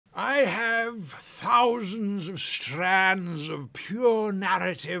thousands of strands of pure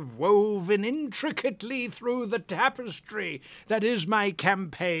narrative woven intricately through the tapestry that is my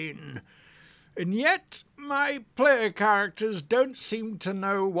campaign. And yet my player characters don't seem to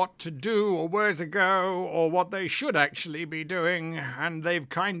know what to do or where to go or what they should actually be doing, and they've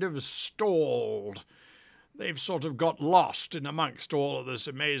kind of stalled. They've sort of got lost in amongst all of this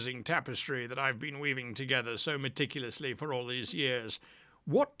amazing tapestry that I've been weaving together so meticulously for all these years.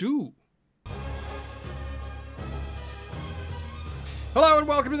 What do? Hello and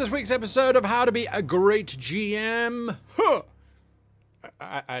welcome to this week's episode of How to Be a Great GM. Huh.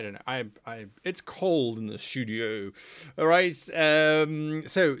 I don't know. It's cold in the studio. All right. So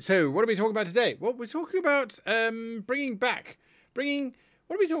what are we talking about today? Well, we're talking about bringing.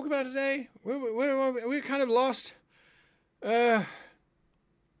 What are we talking about today? We're kind of lost. We're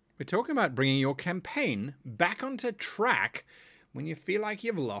talking about bringing your campaign back onto track when you feel like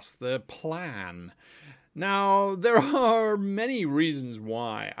you've lost the plan. Now, there are many reasons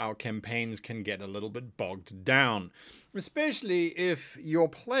why our campaigns can get a little bit bogged down, especially if your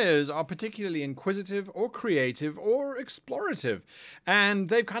players are particularly inquisitive or creative or explorative, and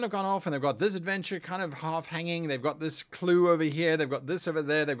they've kind of gone off and they've got this adventure kind of half hanging, they've got this clue over here, they've got this over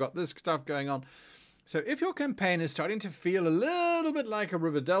there, they've got this stuff going on. So if your campaign is starting to feel a little bit like a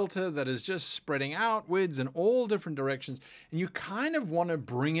river delta that is just spreading outwards in all different directions, and you kind of want to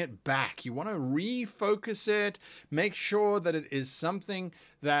bring it back, you want to refocus it, make sure that it is something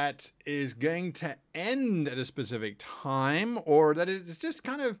that is going to end at a specific time, or that it's just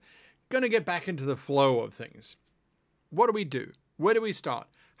kind of going to get back into the flow of things. What do we do? Where do we start?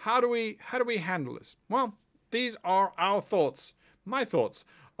 How do we handle this? Well, these are our thoughts, my thoughts,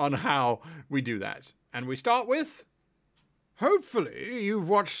 on how we do that. And we start with, hopefully you've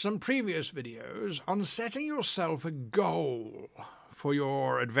watched some previous videos on setting yourself a goal for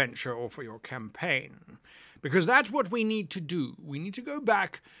your adventure or for your campaign. Because that's what we need to do. We need to go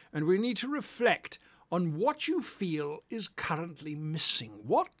back and we need to reflect on what you feel is currently missing.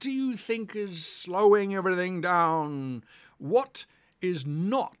 What do you think is slowing everything down? What is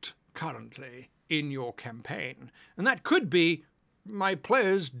not currently in your campaign? And that could be, my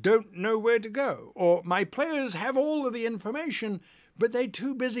players don't know where to go, or my players have all of the information, but they're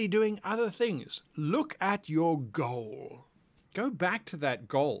too busy doing other things. Look at your goal. Go back to that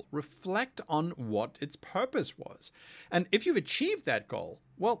goal. Reflect on what its purpose was. And if you've achieved that goal,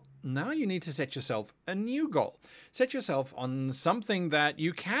 well, now you need to set yourself a new goal. Set yourself on something that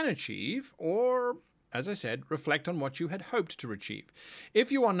you can achieve, or, as I said, reflect on what you had hoped to achieve.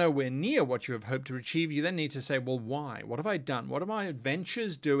 If you are nowhere near what you have hoped to achieve, you then need to say, well, why? What have I done? What are my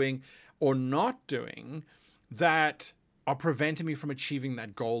adventures doing or not doing that are preventing me from achieving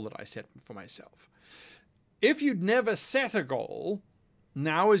that goal that I set for myself? If you'd never set a goal,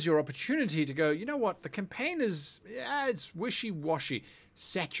 now is your opportunity to go, you know what? The campaign is, it's wishy-washy.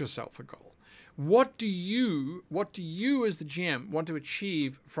 Set yourself a goal. What do you as the GM want to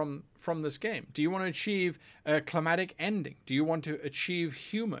achieve from this game? Do you want to achieve a climatic ending? Do you want to achieve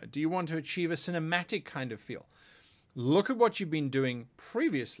humor? Do you want to achieve a cinematic kind of feel? Look at what you've been doing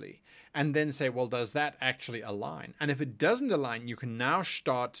previously and then say, well, does that actually align? And if it doesn't align, you can now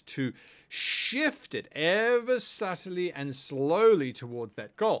start to shift it ever subtly and slowly towards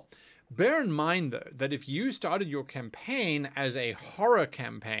that goal. Bear in mind, though, that if you started your campaign as a horror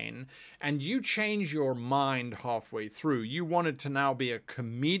campaign and you change your mind halfway through, you want it to now be a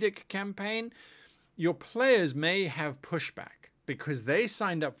comedic campaign, your players may have pushback because they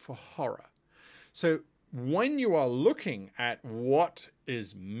signed up for horror. So when you are looking at what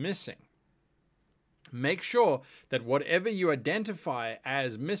is missing, make sure that whatever you identify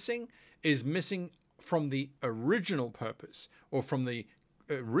as missing is missing from the original purpose or from the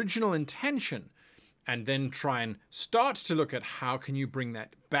original intention, and then try and start to look at how can you bring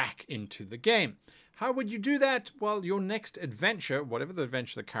that back into the game. How would you do that? Well, your next adventure, whatever the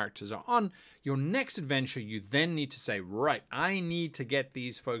adventure the characters are on, your next adventure, you then need to say, right, I need to get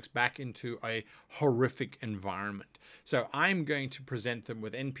these folks back into a horrific environment. So I'm going to present them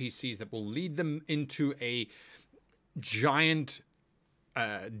with NPCs that will lead them into a giant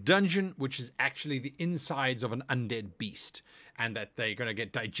dungeon, which is actually the insides of an undead beast, and that they're going to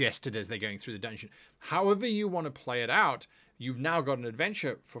get digested as they're going through the dungeon. However you want to play it out, you've now got an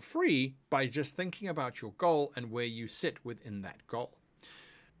adventure for free by just thinking about your goal and where you sit within that goal.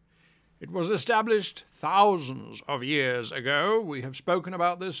 It was established thousands of years ago. We have spoken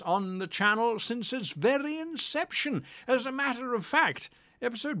about this on the channel since its very inception. As a matter of fact,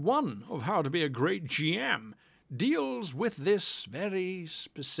 episode 1 of How to Be a Great GM deals with this very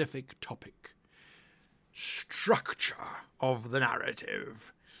specific topic. Structure of the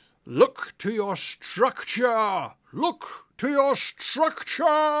narrative. Look to your structure! Look to your structure!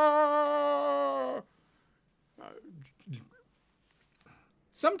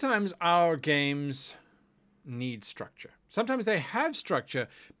 Sometimes our games need structure. Sometimes they have structure,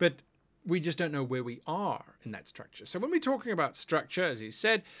 but we just don't know where we are in that structure. So when we're talking about structure, as he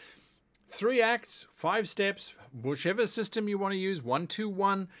said, 3 acts, 5 steps, whichever system you want to use, 1, 2,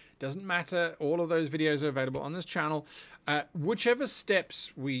 1, doesn't matter. All of those videos are available on this channel. Whichever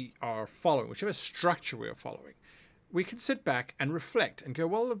steps we are following, whichever structure we are following, we can sit back and reflect and go,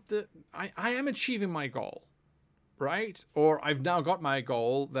 well, I am achieving my goal, right? Or I've now got my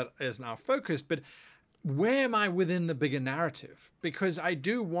goal that is now focused, but where am I within the bigger narrative? Because I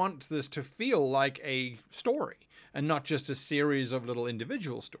do want this to feel like a story and not just a series of little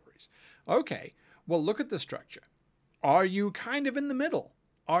individual stories. Okay, well, look at the structure. Are you kind of in the middle?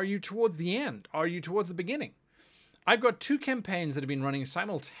 Are you towards the end? Are you towards the beginning? I've got 2 campaigns that have been running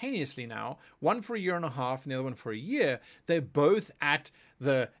simultaneously now, one for 1.5 years and the other one for a year. They're both at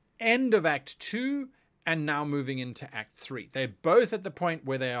the end of Act 2 and now moving into Act 3. They're both at the point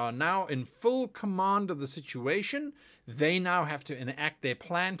where they are now in full command of the situation. They now have to enact their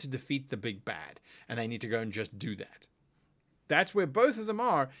plan to defeat the big bad, and they need to go and just do that. That's where both of them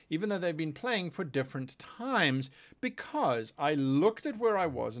are, even though they've been playing for different times, because I looked at where I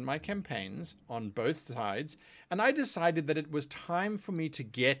was in my campaigns on both sides, and I decided that it was time for me to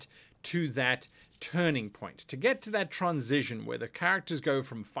get to that turning point, to get to that transition where the characters go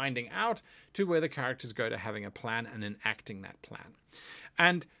from finding out to where the characters go to having a plan and enacting that plan.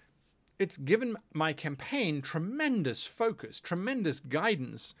 And it's given my campaign tremendous focus, tremendous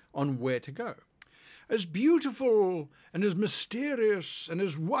guidance on where to go. As beautiful and as mysterious and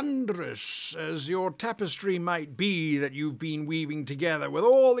as wondrous as your tapestry might be that you've been weaving together with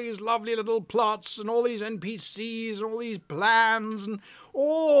all these lovely little plots and all these NPCs and all these plans and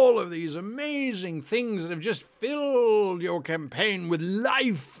all of these amazing things that have just filled your campaign with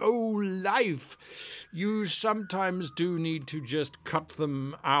life, oh life, you sometimes do need to just cut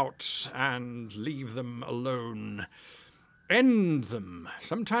them out and leave them alone. End them.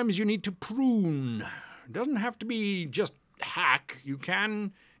 Sometimes you need to prune. It doesn't have to be just hack. You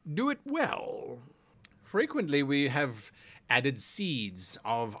can do it well. Frequently we have added seeds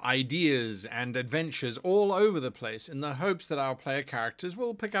of ideas and adventures all over the place in the hopes that our player characters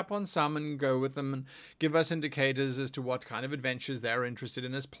will pick up on some and go with them and give us indicators as to what kind of adventures they're interested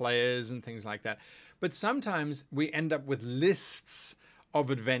in as players and things like that. But sometimes we end up with lists of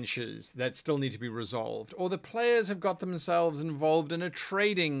adventures that still need to be resolved, or the players have got themselves involved in a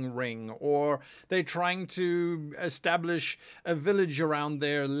trading ring, or they're trying to establish a village around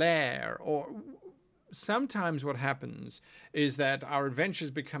their lair, or sometimes what happens is that our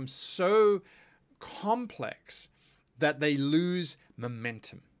adventures become so complex that they lose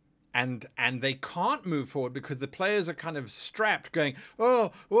momentum. And they can't move forward because the players are kind of strapped going,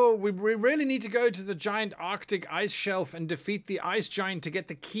 oh, we really need to go to the giant Arctic ice shelf and defeat the ice giant to get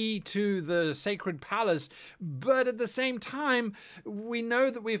the key to the sacred palace. But at the same time, we know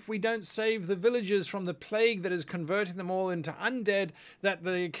that if we don't save the villagers from the plague that is converting them all into undead, that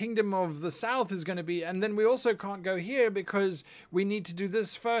the kingdom of the south is going to be, and then we also can't go here because we need to do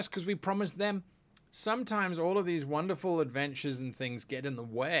this first because we promised them. Sometimes all of these wonderful adventures and things get in the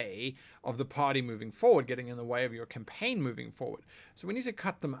way of the party moving forward, getting in the way of your campaign moving forward. So we need to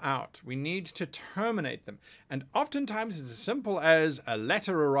cut them out. We need to terminate them. And oftentimes it's as simple as a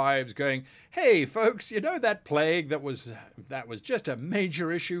letter arrives going, hey folks, you know that plague that was just a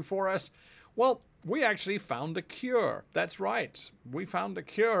major issue for us? Well, we actually found a cure. That's right. We found a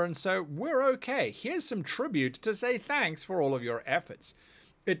cure, and so we're okay. Here's some tribute to say thanks for all of your efforts.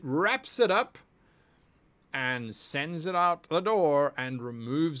 It wraps it up and sends it out the door and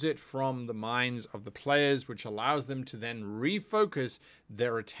removes it from the minds of the players, which allows them to then refocus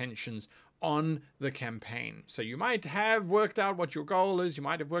their attentions on the campaign. So you might have worked out what your goal is, you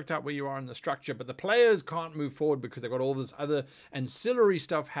might have worked out where you are in the structure, but the players can't move forward because they've got all this other ancillary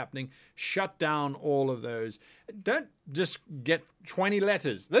stuff happening. Shut down all of those. Don't just get 20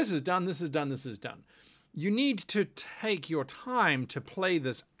 letters. This is done, this is done, this is done. You need to take your time to play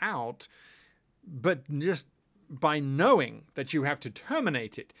this out, but just by knowing that you have to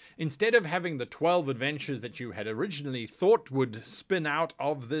terminate it, instead of having the 12 adventures that you had originally thought would spin out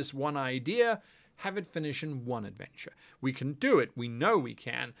of this one idea, have it finish in one adventure. We can do it. We know we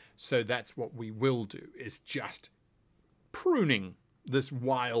can. So that's what we will do, is just pruning this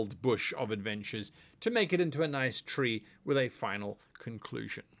wild bush of adventures to make it into a nice tree with a final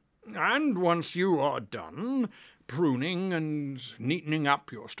conclusion. And once you are done pruning and neatening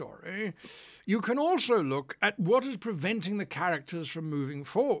up your story, you can also look at what is preventing the characters from moving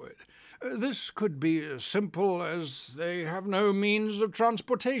forward. This could be as simple as they have no means of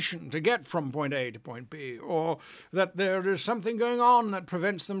transportation to get from point A to point B, or that there is something going on that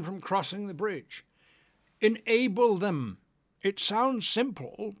prevents them from crossing the bridge. Enable them. It sounds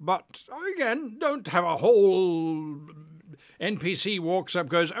simple, but again, don't have a whole NPC walks up,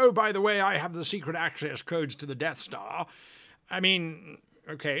 goes, "Oh, by the way, I have the secret access codes to the Death Star." I mean,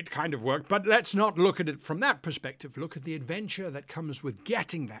 okay, it kind of worked, but let's not look at it from that perspective. Look at the adventure that comes with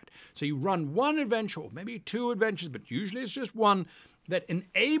getting that. So you run one adventure, or maybe two adventures, but usually it's just one that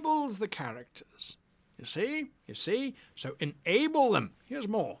enables the characters. You see? You see? So enable them. Here's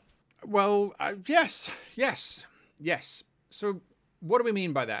more. Well, yes. So what do we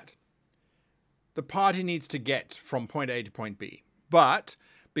mean by that? The party needs to get from point A to point B, but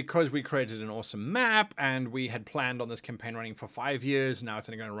because we created an awesome map and we had planned on this campaign running for 5 years, now it's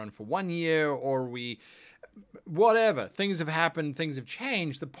only going to run for 1 year, or whatever, things have happened, things have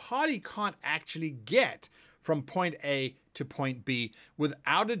changed, the party can't actually get from point A to point B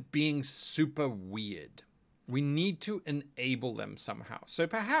without it being super weird. We need to enable them somehow. So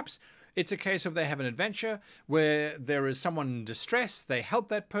perhaps it's a case of they have an adventure where there is someone in distress, they help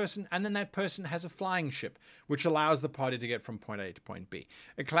that person, and then that person has a flying ship, which allows the party to get from point A to point B.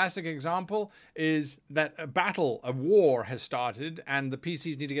 A classic example is that a war has started, and the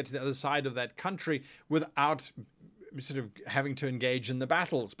PCs need to get to the other side of that country without sort of having to engage in the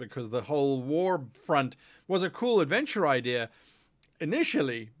battles, because the whole war front was a cool adventure idea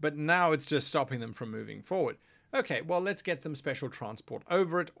initially, but now it's just stopping them from moving forward. Okay, well, let's get them special transport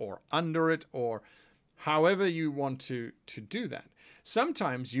over it or under it, or however you want to do that.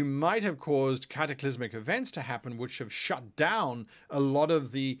 Sometimes you might have caused cataclysmic events to happen which have shut down a lot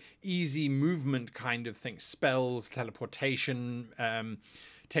of the easy movement kind of things, spells, teleportation,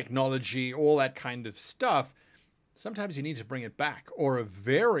 technology, all that kind of stuff. Sometimes you need to bring it back, or a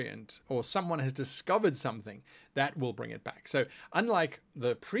variant, or someone has discovered something that will bring it back. So unlike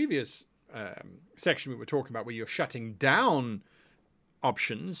the previous section we were talking about where you're shutting down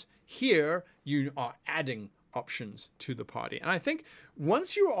options, here you are adding options to the party. And I think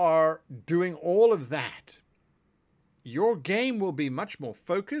once you are doing all of that, your game will be much more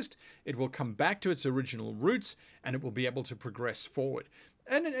focused, it will come back to its original roots, and it will be able to progress forward.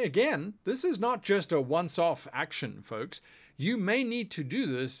 And again, this is not just a once-off action, folks. You may need to do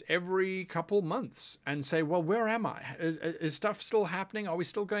this every couple months and say, well, where am I? Is stuff still happening? Are we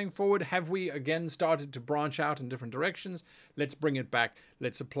still going forward? Have we again started to branch out in different directions? Let's bring it back.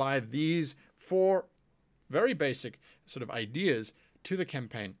 Let's apply these 4 very basic sort of ideas to the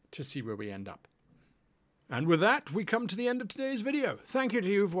campaign to see where we end up. And with that, we come to the end of today's video. Thank you to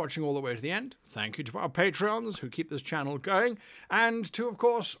you for watching all the way to the end. Thank you to our Patrons who keep this channel going. And to, of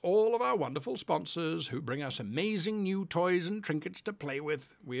course, all of our wonderful sponsors who bring us amazing new toys and trinkets to play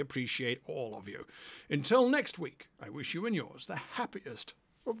with. We appreciate all of you. Until next week, I wish you and yours the happiest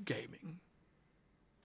of gaming.